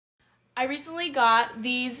I recently got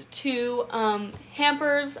these two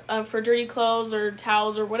hampers for dirty clothes or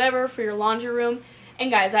towels or whatever for your laundry room.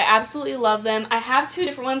 And guys, I absolutely love them. I have two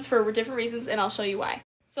different ones for different reasons, and I'll show you why.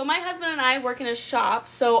 So my husband and I work in a shop,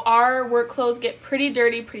 so our work clothes get pretty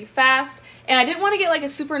dirty pretty fast. And I didn't want to get like a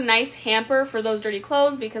super nice hamper for those dirty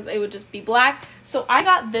clothes because it would just be black. So I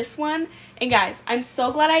got this one, and guys, I'm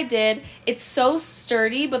so glad I did. It's so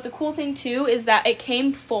sturdy, but the cool thing too is that it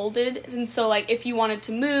came folded, and so like if you wanted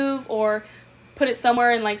to move or put it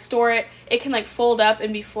somewhere and like store it, it can like fold up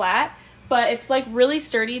and be flat. But it's like really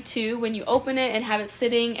sturdy too when you open it and have it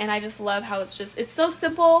sitting, and I just love how it's so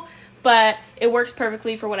simple, but it works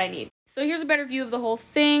perfectly for what I need. So here's a better view of the whole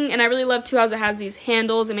thing, and I really love too how it has these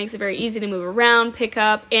handles. It makes it very easy to move around, pick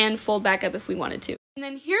up, and fold back up if we wanted to. And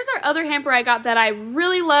then here's our other hamper I got that I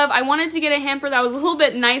really love. I wanted to get a hamper that was a little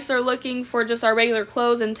bit nicer looking for just our regular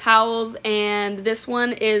clothes and towels, and this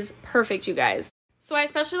one is perfect, you guys. So I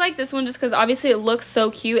especially like this one just because obviously it looks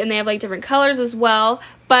so cute, and they have like different colors as well,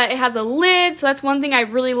 but it has a lid, so that's one thing I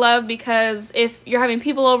really love, because if you're having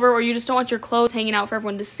people over or you just don't want your clothes hanging out for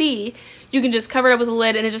everyone to see, you can just cover it up with a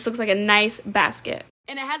lid and it just looks like a nice basket.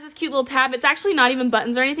 And it has this cute little tab. It's actually not even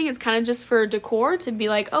buttons or anything. It's kind of just for decor to be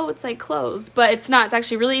like, oh, it's like clothes, but it's not. It's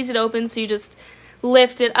actually really easy to open, so you just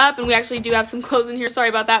lift it up, and we actually do have some clothes in here, sorry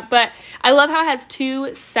about that. But I love how it has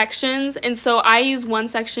two sections, and so I use one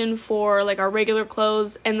section for like our regular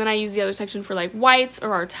clothes, and then I use the other section for like whites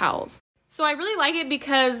or our towels. So I really like it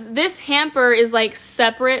because this hamper is like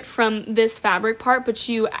separate from this fabric part, but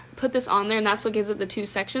you put this on there and that's what gives it the two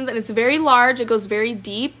sections, and it's very large, it goes very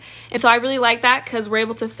deep, and so I really like that because we're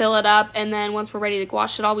able to fill it up, and then once we're ready to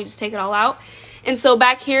wash it all, we just take it all out. And so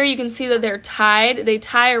back here you can see that they're tied. They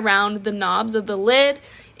tie around the knobs of the lid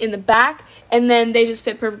in the back, and then they just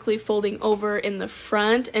fit perfectly folding over in the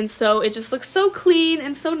front, and so it just looks so clean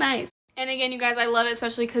and so nice. And again, you guys, I love it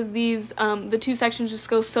especially because these the two sections just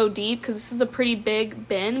go so deep, because this is a pretty big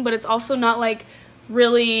bin, but it's also not like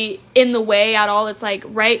really in the way at all. It's like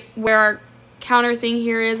right where our counter thing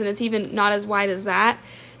here is, and it's even not as wide as that,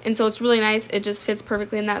 and so it's really nice. It just fits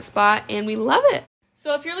perfectly in that spot, and we love it.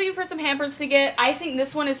 So if you're looking for some hampers to get, I think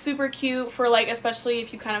this one is super cute for like, especially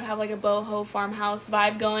if you kind of have like a boho farmhouse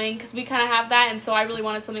vibe going, because we kind of have that, and so I really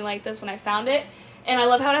wanted something like this when I found it. And I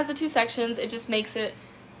love how it has the two sections. It just makes it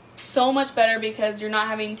so much better because you're not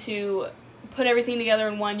having to put everything together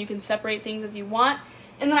in one. You can separate things as you want.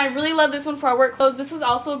 And then I really love this one for our work clothes. This was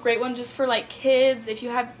also a great one just for like kids. If you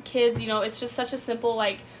have kids, you know, it's just such a simple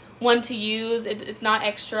like one to use. It's not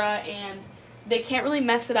extra, and they can't really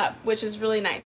mess it up, which is really nice.